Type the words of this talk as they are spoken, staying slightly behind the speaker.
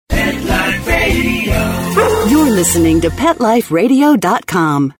You're listening to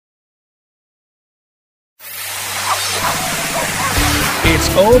PetLifeRadio.com. It's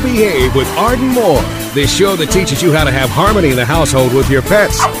Oh Behave with Arden Moore, the show that teaches you how to have harmony in the household with your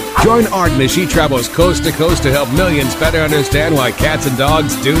pets. Join Arden as she travels coast to coast to help millions better understand why cats and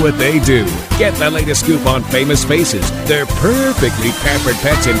dogs do what they do. Get the latest scoop on famous faces, their perfectly pampered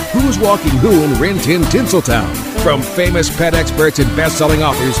pets, and who's walking who in Rin Tin Tinseltown. From famous pet experts and best-selling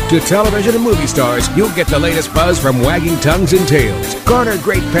authors to television and movie stars, you'll get the latest buzz from wagging tongues and tails. Garner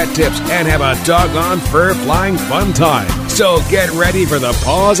great pet tips and have a doggone fur-flying fun time. So get ready for the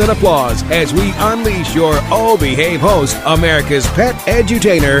pause and applause as we unleash your Oh Behave host, America's pet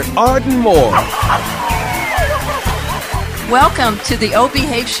edutainer, Arden Moore. Welcome to the Oh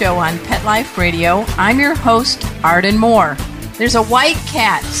Behave show on Pet Life Radio. I'm your host, Arden Moore. There's a white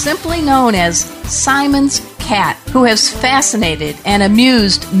cat, simply known as Simon's cat, who has fascinated and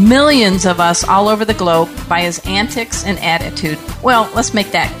amused millions of us all over the globe by his antics and attitude. Well, let's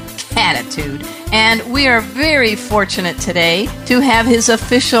make that catitude. And we are very fortunate today to have his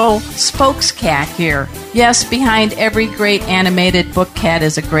official spokescat here. Yes, behind every great animated book cat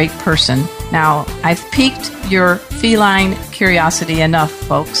is a great person. Now, I've piqued your feline curiosity enough,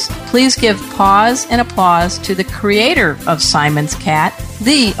 folks. Please give pause and applause to the creator of Simon's Cat,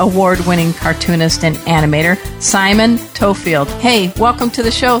 the award-winning cartoonist and animator, Simon Tofield. Hey, welcome to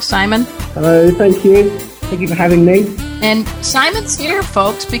the show, Simon. Hello, thank you. Thank you for having me. And Simon's here,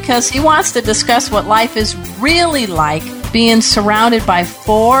 folks, because he wants to discuss what life is really like being surrounded by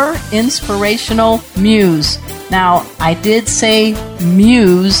 4 inspirational mews. Now, I did say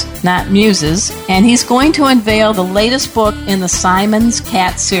muse, not muses, and he's going to unveil the latest book in the Simon's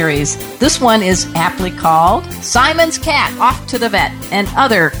Cat series. This one is aptly called Simon's Cat, Off to the Vet, and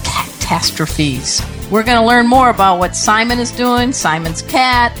Other Catastrophes. We're going to learn more about what Simon is doing, Simon's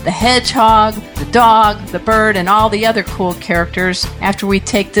cat, the hedgehog, the dog, the bird, and all the other cool characters after we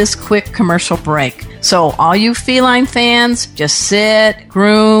take this quick commercial break. So all you feline fans, just sit,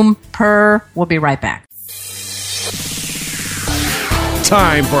 groom, purr. We'll be right back.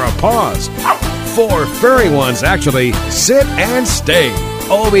 Time for a pause. 4 furry ones, actually. Sit and stay.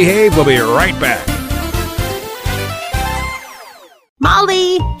 Oh Behave will be right back.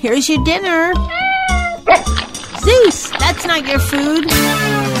 Molly, here's your dinner. Zeus, that's not your food.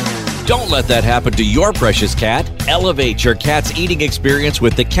 Don't let that happen to your precious cat. Elevate your cat's eating experience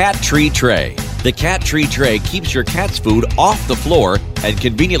with the Cat Tree Tray. The Cat Tree Tray keeps your cat's food off the floor and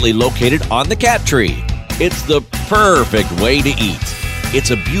conveniently located on the cat tree. It's the perfect way to eat.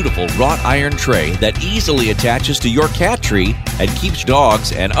 It's a beautiful wrought iron tray that easily attaches to your cat tree and keeps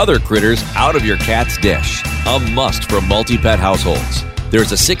dogs and other critters out of your cat's dish. A must for multi-pet households.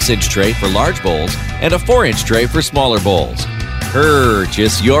 There's a 6-inch tray for large bowls and a 4-inch tray for smaller bowls.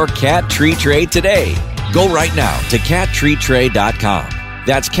 Purchase your Cat Tree Tray today. Go right now to cattreetray.com.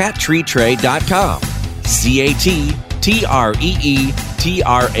 That's cattreetray.com.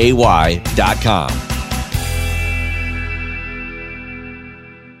 CATTREETRAY.com.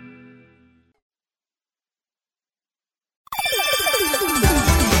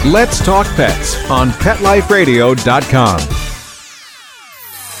 Let's Talk Pets on PetLifeRadio.com.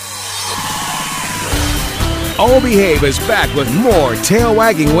 Oh Behave is back with more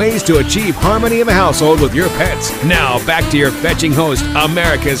tail-wagging ways to achieve harmony in the household with your pets. Now, back to your fetching host,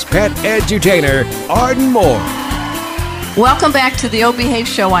 America's pet edutainer, Arden Moore. Welcome back to the Oh Behave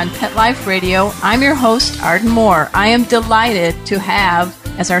show on Pet Life Radio. I'm your host, Arden Moore. I am delighted to have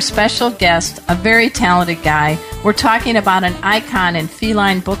as our special guest a very talented guy. We're talking about an icon in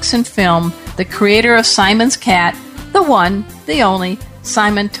feline books and film, the creator of Simon's Cat, the one, the only,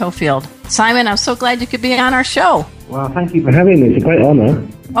 Simon Tofield. Simon, I'm so glad you could be on our show. Well, thank you for having me. It's a great honor.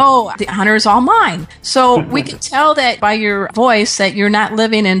 Oh, the honor is all mine. So we can tell that by your voice that you're not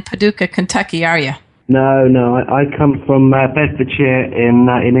living in Paducah, Kentucky, are you? No. I come from Bedfordshire in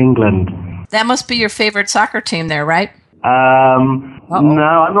England. That must be your favorite soccer team there, right? No, I'm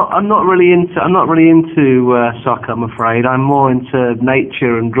not really into soccer, I'm afraid. I'm more into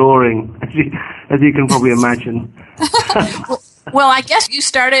nature and drawing, as you can probably imagine. Well, I guess you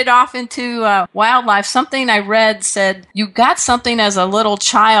started off into wildlife. Something I read said you got something as a little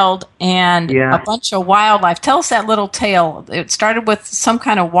child and a bunch of wildlife. Tell us that little tale. It started with some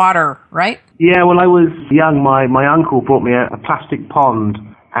kind of water, right? Yeah, well, I was young. My uncle brought me a plastic pond,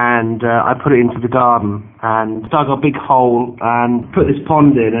 and I put it into the garden and dug a big hole and put this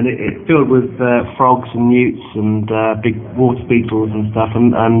pond in, and it filled with frogs and newts and big water beetles and stuff.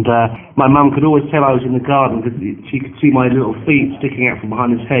 And my mum could always tell I was in the garden because she could see my little feet sticking out from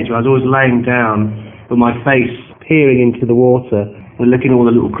behind this hedge. I was always laying down with my face peering into the water. looking at all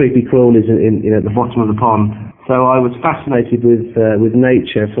the little creepy crawlies at the bottom of the pond. So I was fascinated with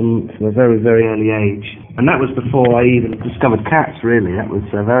nature from a very, very early age. And that was before I even discovered cats, really. That was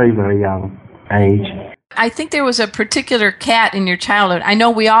a very, very young age. I think there was a particular cat in your childhood. I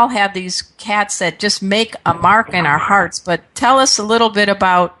know we all have these cats that just make a mark in our hearts, but tell us a little bit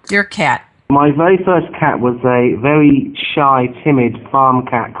about your cat. My very first cat was a very shy, timid farm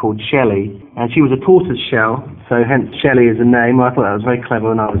cat called Shelley, and she was a tortoise shell, so hence Shelley is a name. I thought that was very clever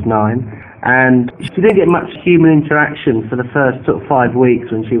when I was 9. And she didn't get much human interaction for the first sort of 5 weeks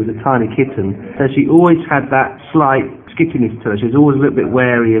when she was a tiny kitten, so she always had that slight skittiness to her. She was always a little bit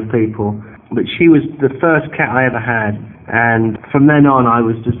wary of people, but she was the first cat I ever had, and from then on I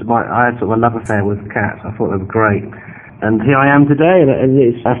had sort of a love affair with cats. I thought they were great. And here I am today, and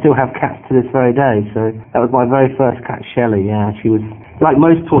I still have cats to this very day. So that was my very first cat, Shelley. Yeah, she was like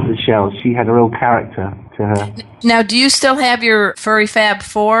most tortoise shells. She had a real character to her. Now, do you still have your furry fab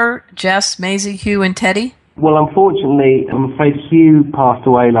 4, Jess, Maisie, Hugh, and Teddy? Well, unfortunately, I'm afraid Hugh passed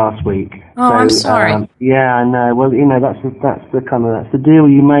away last week. Oh, so, I'm sorry. Yeah, I know. Well, that's the deal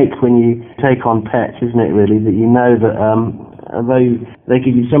you make when you take on pets, isn't it? Really, that you know that although they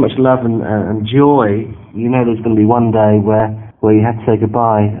give you so much love and joy, you know there's going to be one day where you have to say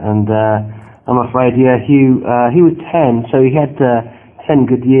goodbye. And I'm afraid, yeah, Hugh, he was 10, so he had 10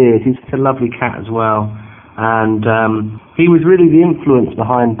 good years. He's a lovely cat as well. And he was really the influence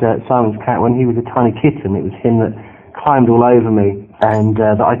behind Simon's cat when he was a tiny kitten. It was him that climbed all over me, and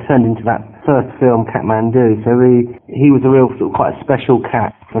that I turned into that first film, Catmandu. So he was a real sort of quite a special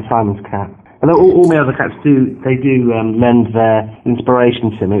cat for Simon's cat. And all my other cats do lend their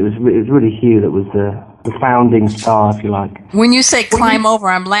inspiration to me. It was really Hugh that was the founding star, if you like. When you say climb over,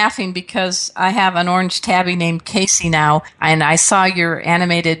 I'm laughing because I have an orange tabby named Casey now, and I saw your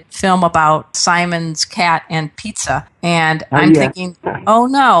animated film about Simon's cat and pizza, and I'm thinking, oh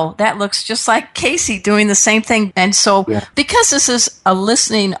no, that looks just like Casey doing the same thing. And so because this is a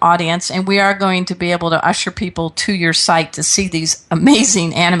listening audience, and we are going to be able to usher people to your site to see these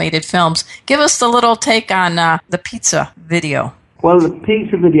amazing animated films, give us the little take on the pizza video. Well, the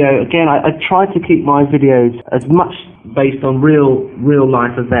pizza video, again, I try to keep my videos as much based on real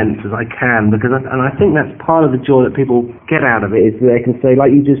life events as I can, because I think that's part of the joy that people get out of it, is that they can say,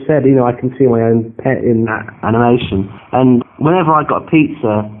 like you just said, I can see my own pet in that animation. And whenever I got a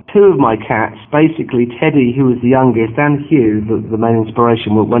pizza, 2 of my cats, basically Teddy, who was the youngest, and Hugh, the main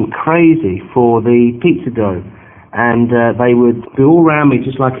inspiration, went crazy for the pizza dough. And they would be all around me,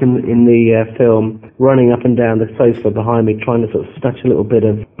 just like in the film, running up and down the sofa behind me, trying to sort of snatch a little bit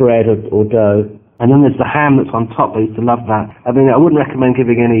of bread or dough. And then there's the ham that's on top. I used to love that. I mean, I wouldn't recommend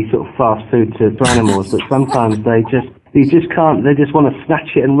giving any sort of fast food to animals, but sometimes you just can't. They just want to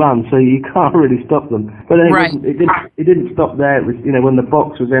snatch it and run, so you can't really stop them. But it didn't stop there. It was, when the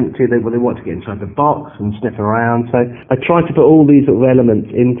box was empty, they wanted to get inside the box and sniff around. So I tried to put all these sort of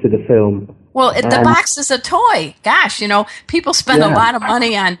elements into the film. Well, the box is a toy. Gosh, people spend a lot of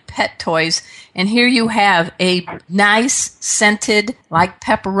money on pet toys, and here you have a nice, scented, like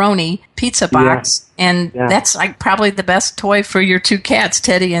pepperoni pizza box, and that's like probably the best toy for your 2 cats,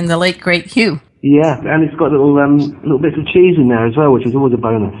 Teddy and the late, great Hugh. Yeah, and it's got little bits of cheese in there as well, which is always a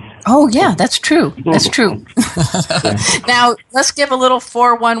bonus. Oh, yeah, that's true. That's true. Now, let's give a little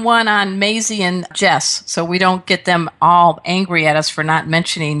 411 on Maisie and Jess, so we don't get them all angry at us for not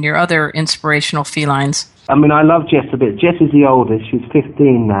mentioning your other inspirational felines. I mean, I love Jess a bit. Jess is the oldest. She's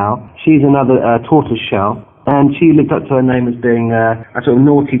 15 now. She's another tortoise shell, and she looked up to her name as being a sort of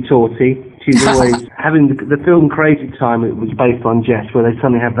naughty tortie. She's always having the film Crazy Time. It was based on Jess, where they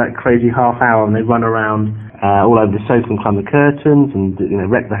suddenly have that crazy half hour and they run around all over the sofa and climb the curtains and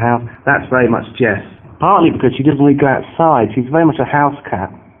wreck the house. That's very much Jess. Partly because she doesn't really go outside. She's very much a house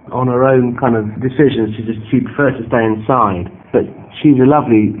cat. On her own kind of decisions, she prefers to stay inside. But she's a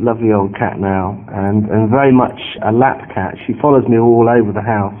lovely, lovely old cat now, and very much a lap cat. She follows me all over the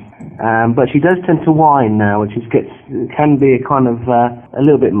house. But she does tend to whine now, which can be a kind of a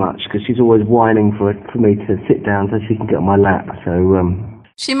little bit much, because she's always whining for me to sit down so she can get on my lap. So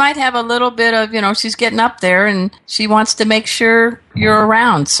she might have a little bit of, she's getting up there and she wants to make sure you're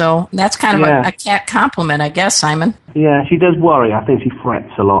around. So that's kind of a cat compliment, I guess, Simon. Yeah, she does worry. I think she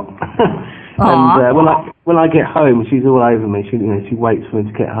frets a lot. And when I get home, she's all over me. She waits for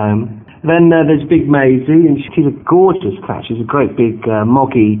me to get home. Then there's Big Maisie, and she's a gorgeous cat. She's a great big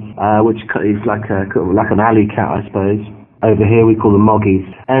moggy, which is like an alley cat, I suppose. Over here we call them moggies.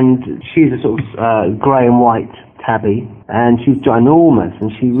 And she's a sort of grey and white Tabby, and she's ginormous,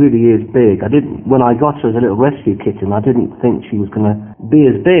 and she really is big. When I got her as a little rescue kitten, I didn't think she was going to be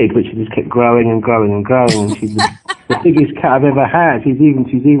as big, but she just kept growing and growing and growing, and she's the biggest cat I've ever had. She's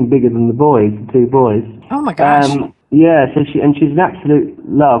even bigger than the two boys. Oh my gosh. Yeah, so she's an absolute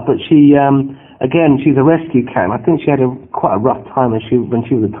love, but she, again, she's a rescue cat, and I think she had quite a rough time when she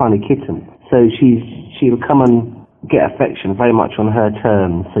was a tiny kitten. So she'll come and get affection very much on her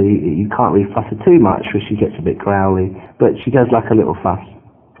terms, so you can't really fuss her too much, because she gets a bit growly, but she does like a little fuss.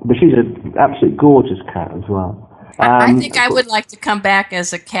 But she's an absolute gorgeous cat as well. I think I would like to come back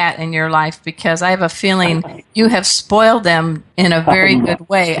as a cat in your life, because I have a feeling you have spoiled them in a very good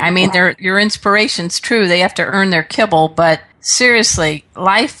way. I mean, your inspiration's true. They have to earn their kibble, but seriously,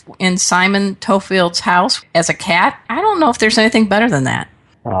 life in Simon Tofield's house as a cat, I don't know if there's anything better than that.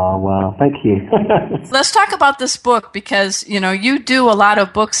 Oh, wow. Thank you. Let's talk about this book, because, you do a lot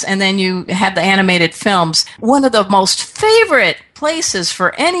of books and then you have the animated films. One of the most favorite places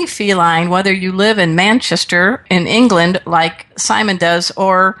for any feline, whether you live in Manchester, in England, like Simon does,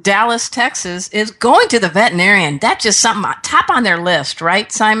 or Dallas, Texas, is going to the veterinarian. That's just something top on their list,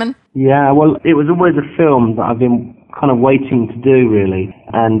 right, Simon? Yeah, well, it was always a film that I've been kind of waiting to do, really,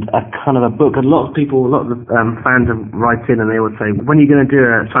 and a kind of a book. A lot of the fans write in and they would say, when are you going to do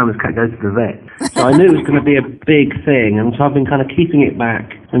a Simon's Cat Goes to the Vet? So I knew it was going to be a big thing, and so I've been kind of keeping it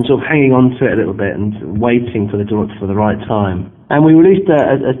back and sort of hanging on to it a little bit and waiting for the right time. And we released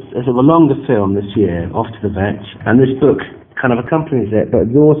a sort of a longer film this year, Off to the Vet, and this book kind of accompanies it, but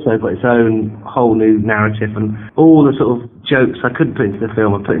it's also got its own whole new narrative, and all the sort of jokes I couldn't put into the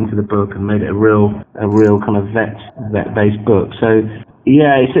film I put into the book and made it a real kind of vet-based book. So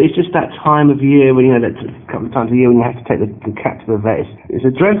yeah, it's just that time of year when, that a couple of times a year when you have to take the cat to the vet. It's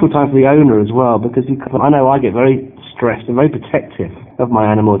a dreadful time for the owner as well, because I know I get very stressed and very protective of my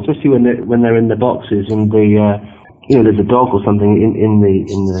animals, especially when they're in the boxes and there's a dog or something in the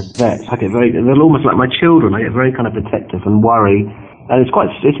vets. They're almost like my children. I get very kind of protective and worry. And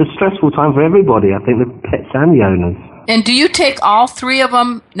it's a stressful time for everybody, I think, the pets and the owners. And do you take all three of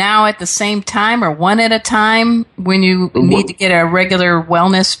them now at the same time, or one at a time when you need to get a regular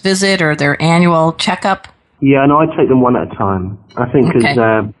wellness visit or their annual checkup? Yeah, no, I take them one at a time. I think because,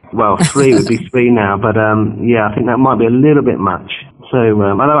 three would be three now, but I think that might be a little bit much. So,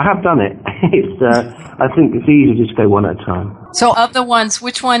 although I have done it, I think it's easy to just go one at a time. So of the ones,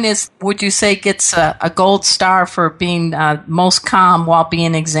 which one would you say gets a gold star for being most calm while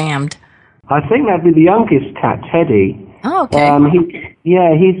being examined? I think that'd be the youngest cat, Teddy. Oh, okay.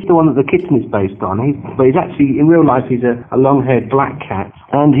 He's the one that the kitten is based on. But he's actually, in real life, he's a long-haired black cat.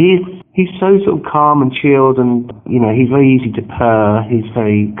 And he's so sort of calm and chilled, and, he's very easy to purr. He's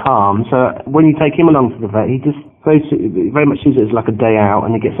very calm. So when you take him along to the vet, he just very much sees it as like a day out,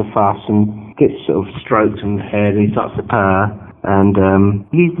 and he gets a fuss and gets sort of stroked and head, and he starts to purr. And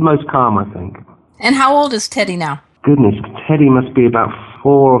he's the most calm, I think. And how old is Teddy now? Goodness, Teddy must be about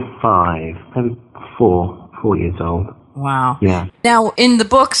 4 or 5, maybe 4 years old. Wow. Yeah. Now, in the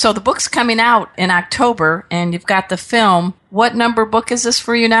book, so the book's coming out in October, and you've got the film. What number book is this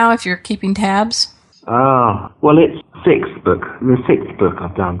for you now, if you're keeping tabs? Well, it's the 6th book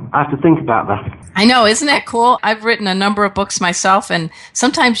I've done. I have to think about that. I know, isn't that cool? I've written a number of books myself, and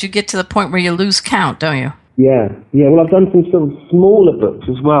sometimes you get to the point where you lose count, don't you? Yeah. Well, I've done some sort of smaller books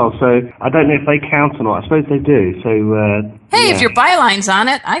as well, so I don't know if they count or not. I suppose they do. So, if your byline's on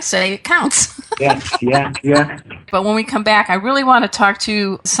it, I say it counts. Yeah. But when we come back, I really want to talk to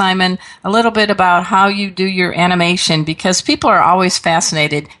you, Simon, a little bit about how you do your animation, because people are always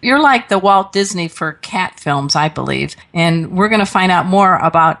fascinated. You're like the Walt Disney for cat films, I believe. And we're going to find out more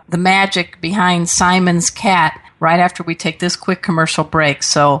about the magic behind Simon's Cat right after we take this quick commercial break.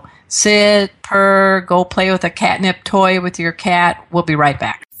 So sit, purr, go play with a catnip toy with your cat. We'll be right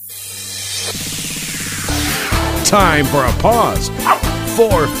back. Time for a pause.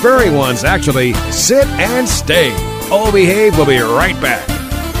 4 furry ones actually sit and stay. Oh, behave. We'll be right back.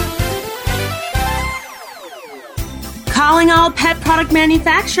 Calling all pet product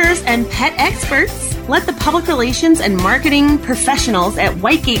manufacturers and pet experts. Let the public relations and marketing professionals at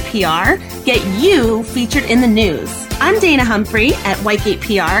Whitegate PR get you featured in the news. I'm Dana Humphrey at Whitegate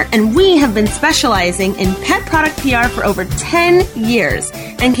PR, and we have been specializing in pet product PR for over 10 years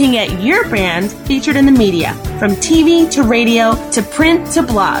and can get your brand featured in the media, from TV to radio to print to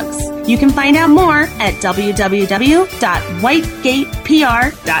blogs. You can find out more at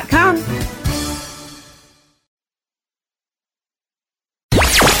www.whitegatepr.com.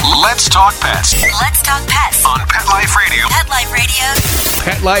 Let's Talk Pets. Let's Talk Pets On Pet Life Radio. Pet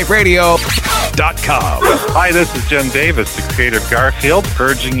Life Radio. PetLifeRadio.com. Hi, this is Jim Davis, the creator of Garfield,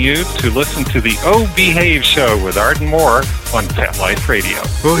 urging you to listen to the Oh Behave Show with Arden Moore on Pet Life Radio.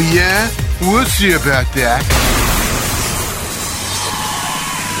 Oh, yeah? We'll see about that.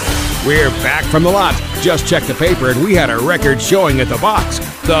 We're back from the lot. Just checked the paper and we had a record showing at the box.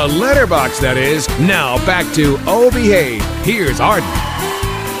 The letterbox, that is. Now back to Oh Behave. Here's Arden.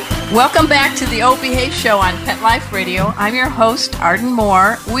 Welcome back to the Oh Behave Show on Pet Life Radio. I'm your host, Arden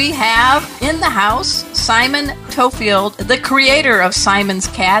Moore. We have in the house Simon Tofield, the creator of Simon's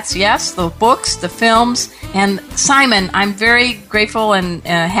Cats. Yes, the books, the films. And Simon, I'm very grateful and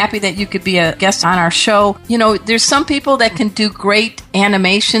happy that you could be a guest on our show. You know, there's some people that can do great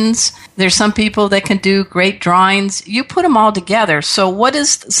animations. There's some people that can do great drawings. You put them all together. So what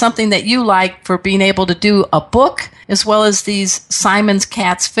is something that you like for being able to do a book as well as these Simon's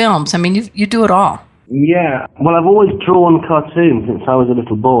Cats films? I mean, you do it all. Yeah. Well, I've always drawn cartoons since I was a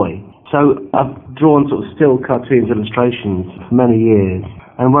little boy. So I've drawn sort of still cartoons, illustrations for many years.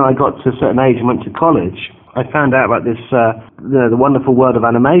 And when I got to a certain age and went to college, I found out about this, the wonderful world of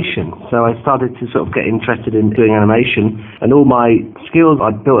animation. So I started to sort of get interested in doing animation, and all my skills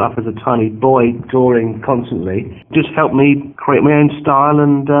I'd built up as a tiny boy drawing constantly just helped me create my own style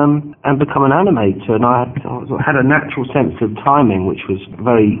and become an animator. And I had a natural sense of timing, which was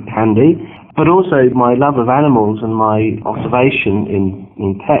very handy. But also my love of animals and my observation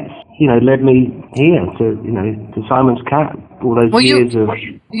in pets, led me here to Simon's Cat. All those years of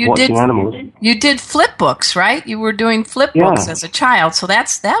watching animals. You did flip books, right? You were doing flip books as a child, so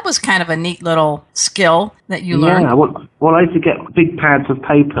that was kind of a neat little skill that you learned. Yeah, well, I used to get big pads of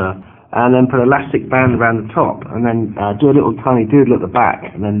paper and then put an elastic band around the top, and then do a little tiny doodle at the back,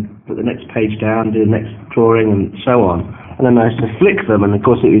 and then put the next page down, do the next drawing, and so on. And then I used to flick them, and of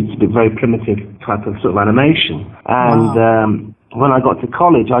course it was a very primitive type of sort of animation. And when I got to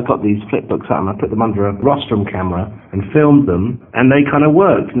college, I got these flip books out and I put them under a rostrum camera and filmed them, and they kind of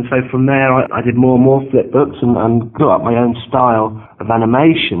worked. And so from there, I did more and more flip books and built up my own style of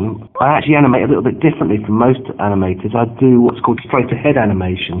animation. I actually animate a little bit differently from most animators. I do what's called straight-ahead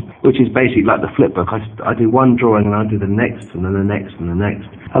animation, which is basically like the flip book. I do one drawing and I do the next and then the next and the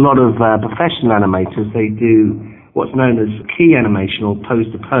next. A lot of professional animators, they do what's known as key animation or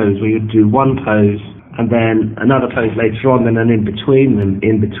pose-to-pose, where you do one pose and then another pose later on, then an in-between, and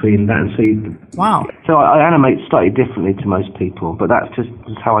in-between that. And so I animate slightly differently to most people, but that's just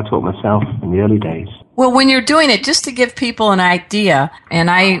how I taught myself in the early days. Well, when you're doing it, just to give people an idea, and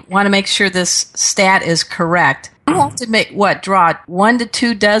I want to make sure this stat is correct, you have to draw 1 to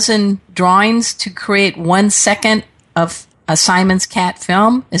 2 dozen drawings to create 1 second of a Simon's Cat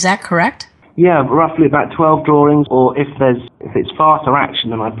film. Is that correct? Yeah, roughly about 12 drawings, or if it's faster action,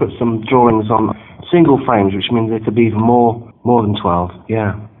 then I put some drawings on single frames, which means there could be even more than 12,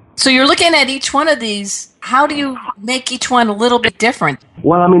 yeah. So you're looking at each one of these. How do you make each one a little bit different?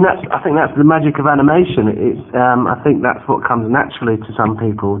 Well, I think that's the magic of animation. I think that's what comes naturally to some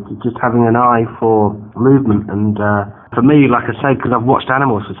people, just having an eye for movement. And for me, like I say, because I've watched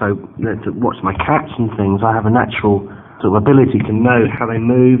animals, to watch my cats and things, I have a natural sort of ability to know how they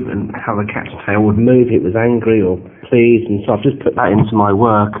move and how the cat's tail would move if it was angry or pleased, and so I've just put that into my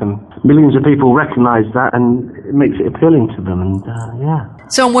work, and millions of people recognize that, and it makes it appealing to them, and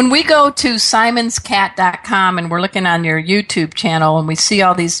So when we go to simonscat.com and we're looking on your YouTube channel and we see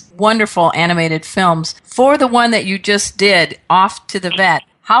all these wonderful animated films, for the one that you just did, Off to the Vet,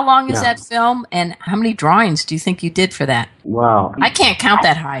 how long is that film, and how many drawings do you think you did for that? Wow. I can't count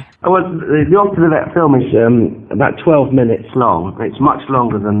that high. Well, the Off to the Vet film is about 12 minutes long. It's much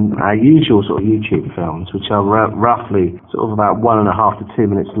longer than our usual sort of YouTube films, which are roughly sort of about 1.5 to 2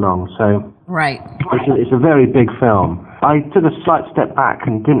 minutes long. So right. It's a very big film. I took a slight step back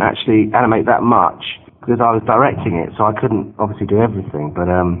and didn't actually animate that much, because I was directing it, so I couldn't obviously do everything. But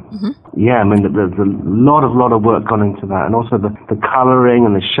yeah, I mean, there's a lot of work gone into that, and also the colouring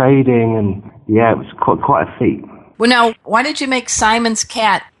and the shading, and yeah, it was quite a feat. Well, now, why did you make Simon's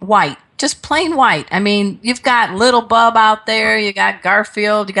Cat white? Just plain white. I mean, you've got Little Bub out there, you got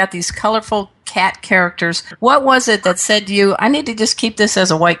Garfield, you got these colorful cat characters. What was it that said to you, I need to just keep this as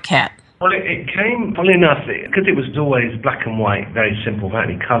a white cat? Well, it came, funnily enough, because it was always black and white, very simple, without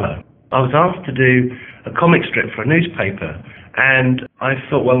any colour. I was asked to do a comic strip for a newspaper, and I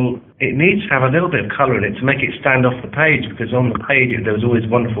thought, well, it needs to have a little bit of colour in it to make it stand off the page, because on the page there was always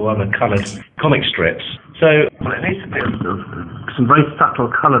wonderful other coloured comic strips. So it needs to be some very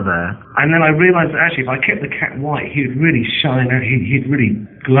subtle colour there. And then I realised that actually if I kept the cat white, he would really shine out, he'd really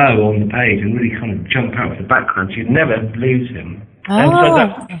glow on the page and really kind of jump out of the background, so you'd never lose him. And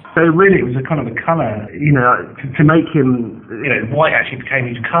so really it was a kind of a colour, to make him, white actually became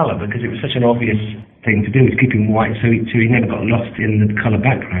his colour because it was such an obvious thing to do, was keep him white so he never got lost in the colour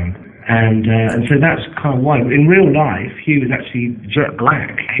background. And so that's kind of why. In real life, he was actually jet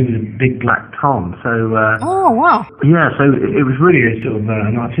black. He was a big black Tom. So. Oh, wow. Yeah, so it was really a sort of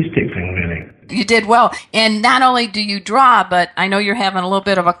an artistic thing, really. You did well. And not only do you draw, but I know you're having a little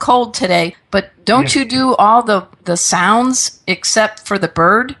bit of a cold today, but don't you do all the sounds except for the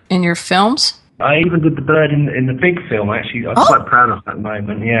bird in your films? I even did the bird in the big film, actually. I'm quite proud of that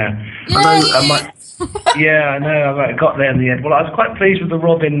moment, yeah. I know, I got there in the end. Well, I was quite pleased with the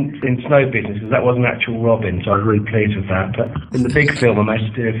robin in Snow Business, because that was an actual robin, so I was really pleased with that. But in the big film, I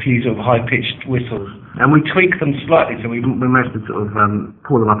managed to do a few sort of high-pitched whistles. And we tweaked them slightly, so we managed to sort of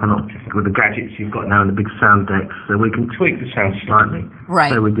pull them up an octave with the gadgets you've got now in the big sound decks, so we can tweak the sound slightly.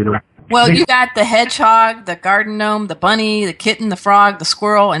 Right. So we did all. Well, you got the hedgehog, the garden gnome, the bunny, the kitten, the frog, the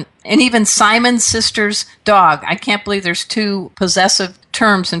squirrel, and even Simon's sister's dog. I can't believe there's 2 possessive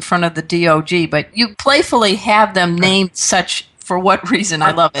terms in front of the DOG, but you playfully have them named such. For what reason?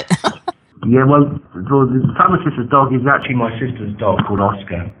 I love it. Yeah, well, Simon's sister's dog is actually my sister's dog called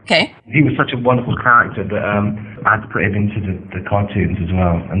Oscar. Okay. He was such a wonderful character that I had to put him into the cartoons as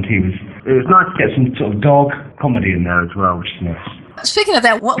well. And it was nice to get some sort of dog comedy in there as well, which is nice. Speaking of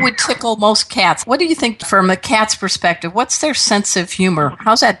that, what would tickle most cats? What do you think from a cat's perspective? What's their sense of humor?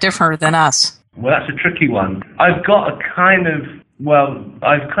 How's that different than us? Well, that's a tricky one. I've kind of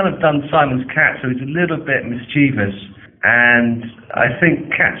done Simon's cat, so he's a little bit mischievous. And I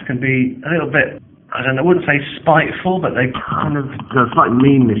think cats can be a little bit, I wouldn't say spiteful, but they kind of, there's like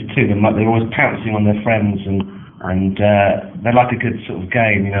meanness to them, like they're always pouncing on their friends and they like a good sort of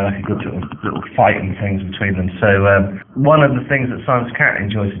game, like a good sort of little fight and things between them. So one of the things that Simon's cat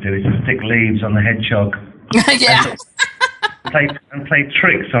enjoys to do is to stick leaves on the hedgehog. Yeah. and play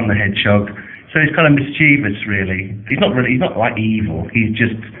tricks on the hedgehog. So he's kind of mischievous, really. He's not like evil. He's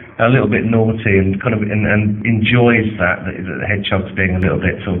just a little bit naughty and kind of and enjoys that the hedgehog's being a little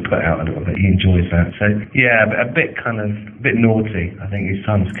bit sort of put out a little bit. He enjoys that. So yeah, a bit naughty. I think is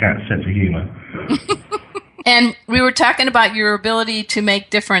Simon's cat's sense of humour. And we were talking about your ability to make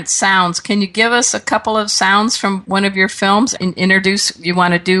different sounds. Can you give us a couple of sounds from one of your films and introduce, you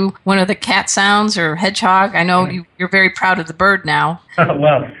want to do one of the cat sounds or hedgehog? I know you're very proud of the bird now.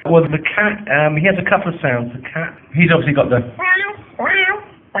 Well, the cat, he has a couple of sounds. The cat, he's obviously got the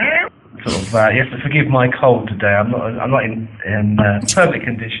sort of, you have to forgive my cold today. I'm not in perfect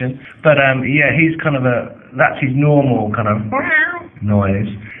condition. But he's kind of that's his normal kind of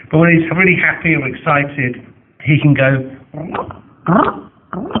noise. But when he's really happy or excited, he can go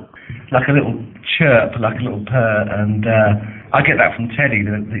like a little chirp, like a little purr, and I get that from Teddy,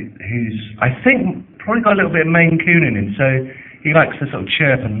 who's, I think, probably got a little bit of Maine Coon in him, so he likes to sort of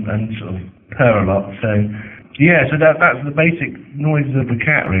chirp and sort of purr a lot. So yeah, so that's the basic noises of the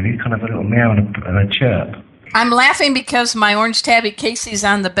cat, really, kind of a little meow and a chirp. I'm laughing because my orange tabby Casey's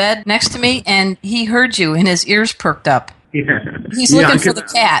on the bed next to me, and he heard you, and his ears perked up. Yeah. He's looking for the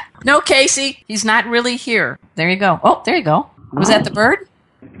cat. No, Casey, he's not really here. There you go. Oh, there you go. Was that the bird?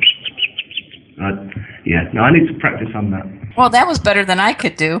 No, I need to practice on that. Well, that was better than I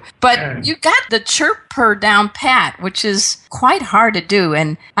could do. But you got the chirp purr down pat, which is quite hard to do.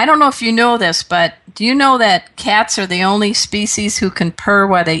 And I don't know if you know this, but do you know that cats are the only species who can purr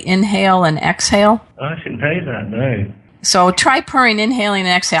while they inhale and exhale? I didn't know that, no. So try purring, inhaling,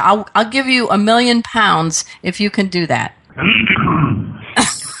 and exhaling. I'll give you £1 million if you can do that.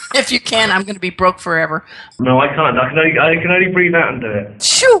 If you can, I'm going to be broke forever. No, I can't. I can only breathe out and do it.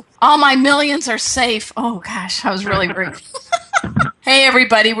 Shoo! All my millions are safe. Oh, gosh, I was really rude. Hey,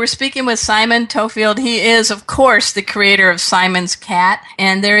 everybody. We're speaking with Simon Tofield. He is, of course, the creator of Simon's Cat.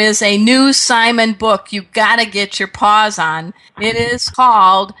 And there is a new Simon book you got to get your paws on. It is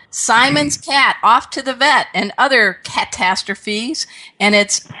called Simon's Cat, Off to the Vet and Other Catastrophes. And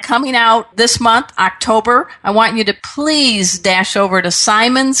it's coming out this month, October. I want you to please dash over to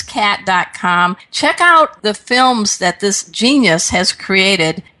simonscat.com. Check out the films that this genius has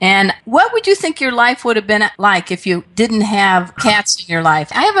created. And what would you think your life would have been like if you didn't have cats in your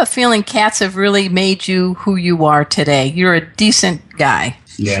life? I have a feeling cats have really made you who you are today. You're a decent guy.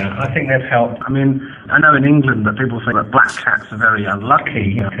 Yeah, I think they've helped. I mean, I know in England that people say that black cats are very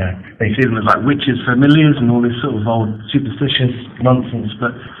unlucky. They see them as like witches, familiars, and all this sort of old superstitious nonsense.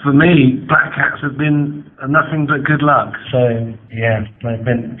 But for me, black cats have been nothing but good luck. So, yeah,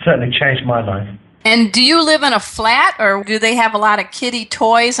 they've certainly changed my life. And do you live in a flat, or do they have a lot of kitty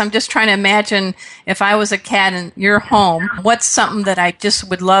toys? I'm just trying to imagine if I was a cat in your home, what's something that I just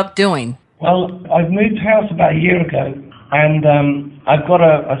would love doing? Well, I've moved house about a year ago, And I've got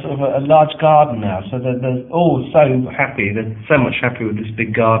a sort of a large garden now, so they're all so happy. They're so much happy with this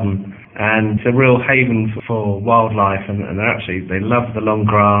big garden, and it's a real haven for wildlife. And they love the long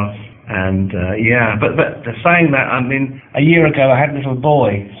grass. And but saying that, I mean, a year ago I had a little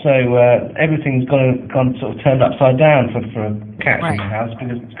boy, so everything's gone sort of turned upside down for cats in the house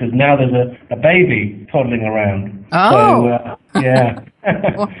because now there's a baby toddling around. Oh. So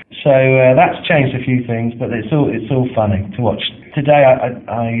so that's changed a few things, but it's all funny to watch. Today I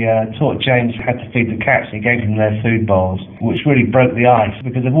taught James how to feed the cats. He gave them their food bowls, which really broke the ice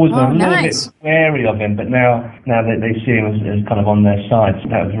because they've always been a little bit wary of him, but now they see him as kind of on their side. So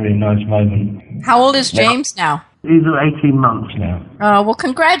that was a really nice moment. How old is James now? He's 18 months now. Oh, well,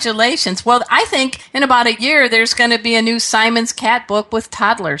 congratulations. Well, I think in about a year there's going to be a new Simon's Cat book with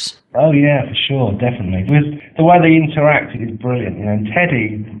toddlers. Oh, yeah, for sure, definitely. With the way they interact is brilliant. You know, and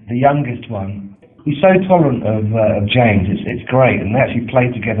Teddy, the youngest one, he's so tolerant of James. It's great. And they actually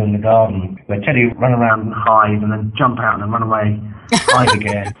play together in the garden where Teddy run around and hide and then jump out and then run away, hide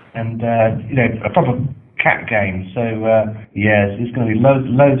again. And, a proper cat game. So, there's going to be loads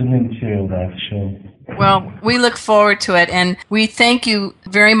of new material there for sure. Well, we look forward to it, and we thank you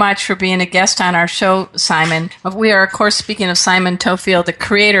very much for being a guest on our show, Simon. We are, of course, speaking of Simon Tofield, the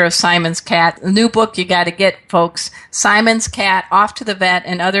creator of Simon's Cat. The new book you got to get, folks, Simon's Cat, Off to the Vet,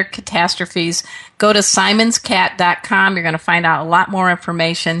 and Other Catastrophes. Go to simonscat.com. You're going to find out a lot more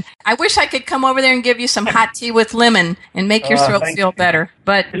information. I wish I could come over there and give you some hot tea with lemon and make your throat feel better.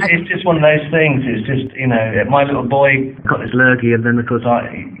 But it's just one of those things. It's just, my little boy got this lurgy, and then, of course,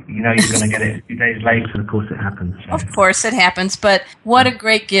 you're going to get it a few days later, and of course it happens. So. Of course it happens, but what a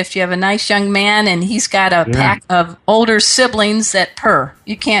great gift. You have a nice young man, and he's got a pack of older siblings that purr.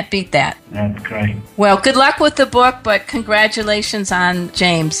 You can't beat that. That's great. Well, good luck with the book, but congratulations on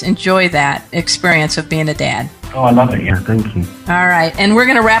James. Enjoy that experience of being a dad. Oh, I love it. Yeah, thank you. All right, and we're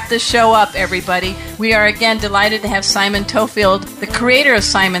going to wrap this show up, everybody. We are, again, delighted to have Simon Tofield, the creator of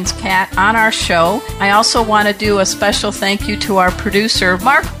Simon's Cat, on our show. I also want to do a special thank you to our producer,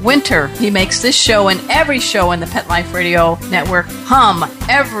 Mark Winter. He makes this show and every show in the Pet Life Radio Network hum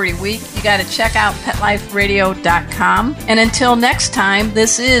every week. You got to check out PetLifeRadio.com. And until next time,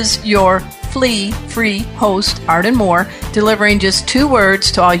 this is your flea-free host, Arden Moore, delivering just 2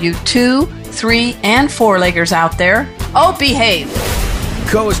 words to all you 2, 3, and 4-leggers out there. Oh, behave.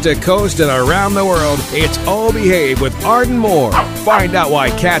 Coast to coast and around the world, it's Oh Behave with Arden Moore. Find out why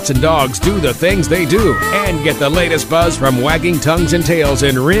cats and dogs do the things they do, and get the latest buzz from wagging tongues and tails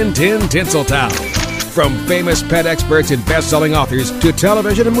in Rin Tin Tinseltown. From famous pet experts and best-selling authors to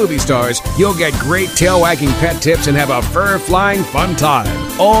television and movie stars, you'll get great tail-wagging pet tips and have a fur-flying fun time.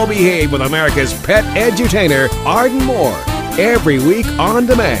 All Behave with America's pet edutainer, Arden Moore. Every week on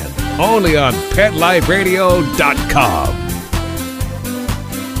demand, only on PetLifeRadio.com.